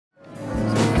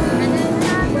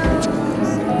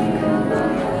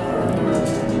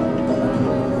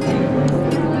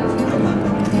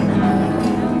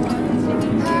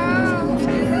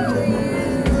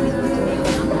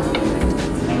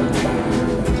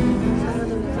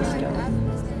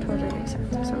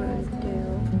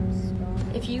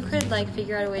like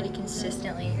figure out a way to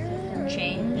consistently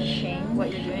change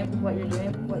what you're doing.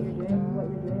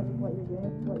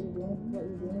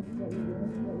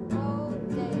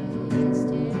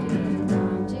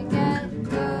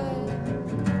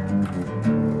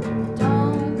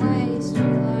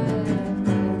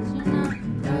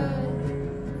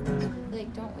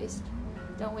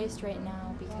 Don't waste right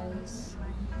now because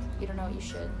you don't know what you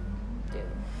should do.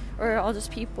 Or all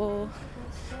just people,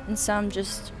 and some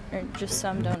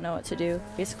some don't know what to do,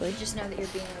 basically. Just know that you're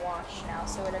being watched now,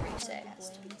 so whatever you say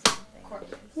has to be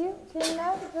recorded. You can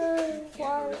never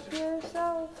watch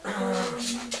yourself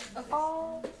from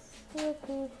all the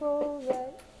people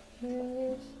that you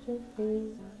used to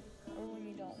be. Or when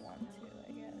you don't want to,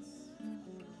 I guess.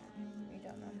 You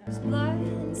don't know how. There's blood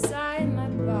inside my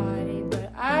body,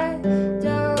 but I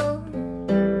don't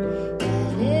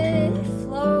let it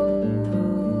flow.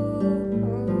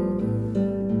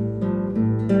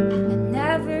 I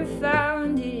never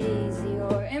found it easy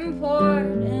or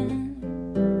important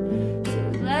to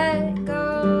let go.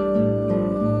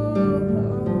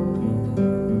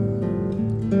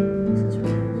 This is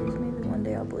really, maybe one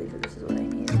day I'll believe that this is what I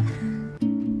need.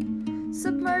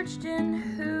 Submerged in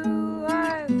who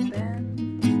I've been.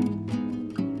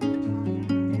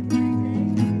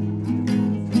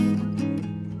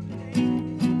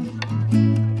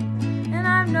 And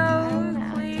I'm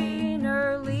no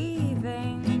cleaner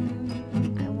leaving.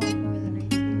 I want more than I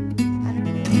do. I don't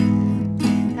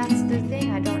know. That's the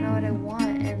thing. I don't know what I want,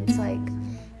 and it's like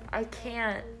I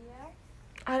can't.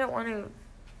 I don't want to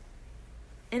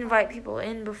invite people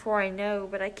in before I know,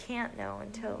 but I can't know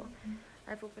until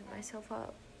I've opened myself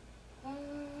up.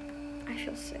 I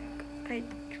feel sick. I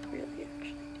really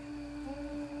actually do.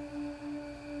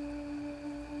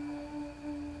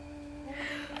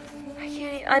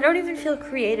 I don't even feel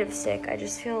creative sick. I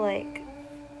just feel like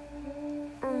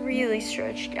really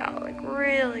stretched out, like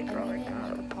really growing In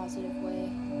like up. a positive way.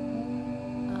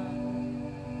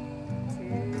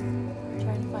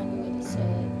 Trying to find a way to say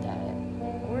it that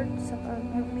Or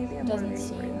maybe I'm doesn't more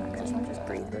seem breathe. I guess like I'll just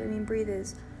breathe. But I mean, breathe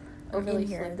is overly in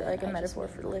here, flippant. like a I metaphor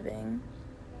just- for living.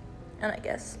 And I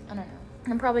guess I don't know.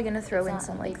 I'm probably gonna throw It's in not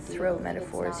some a like big deal. throw It's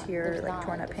metaphors not- here, there's like not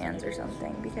torn up hands or definitive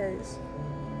something, because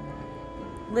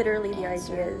literally the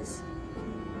answer. idea is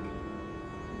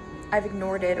I've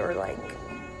ignored it or like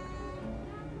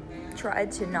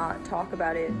tried to not talk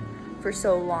about it for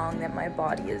so long that my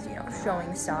body is,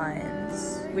 showing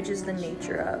signs, which is the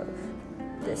nature of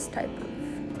this type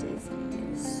of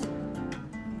disease.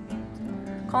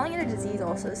 Calling it a disease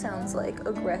also sounds like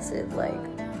aggressive, like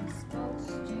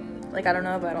I don't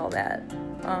know about all that,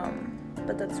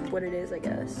 but that's what it is, I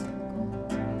guess.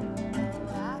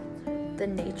 The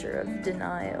nature of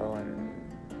denial and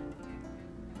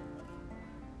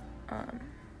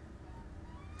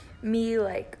me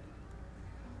like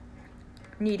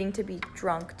needing to be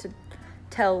drunk to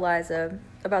tell Liza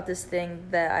about this thing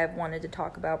that I've wanted to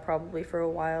talk about probably for a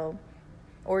while,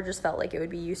 or just felt like it would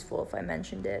be useful if I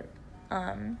mentioned it.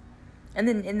 And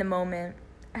then in the moment,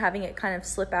 having it kind of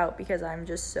slip out because I'm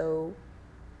just so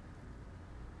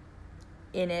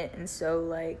in it, and so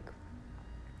like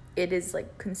it is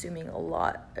like consuming a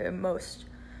lot in most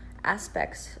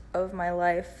aspects of my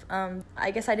life.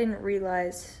 I guess I didn't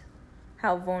realize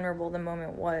how vulnerable the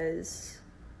moment was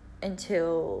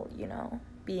until,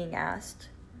 being asked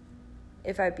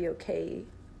if I'd be okay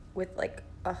with like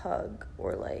a hug,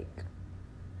 or like,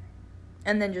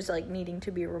 and then just like needing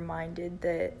to be reminded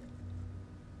that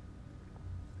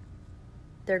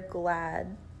they're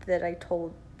glad that I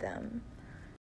told them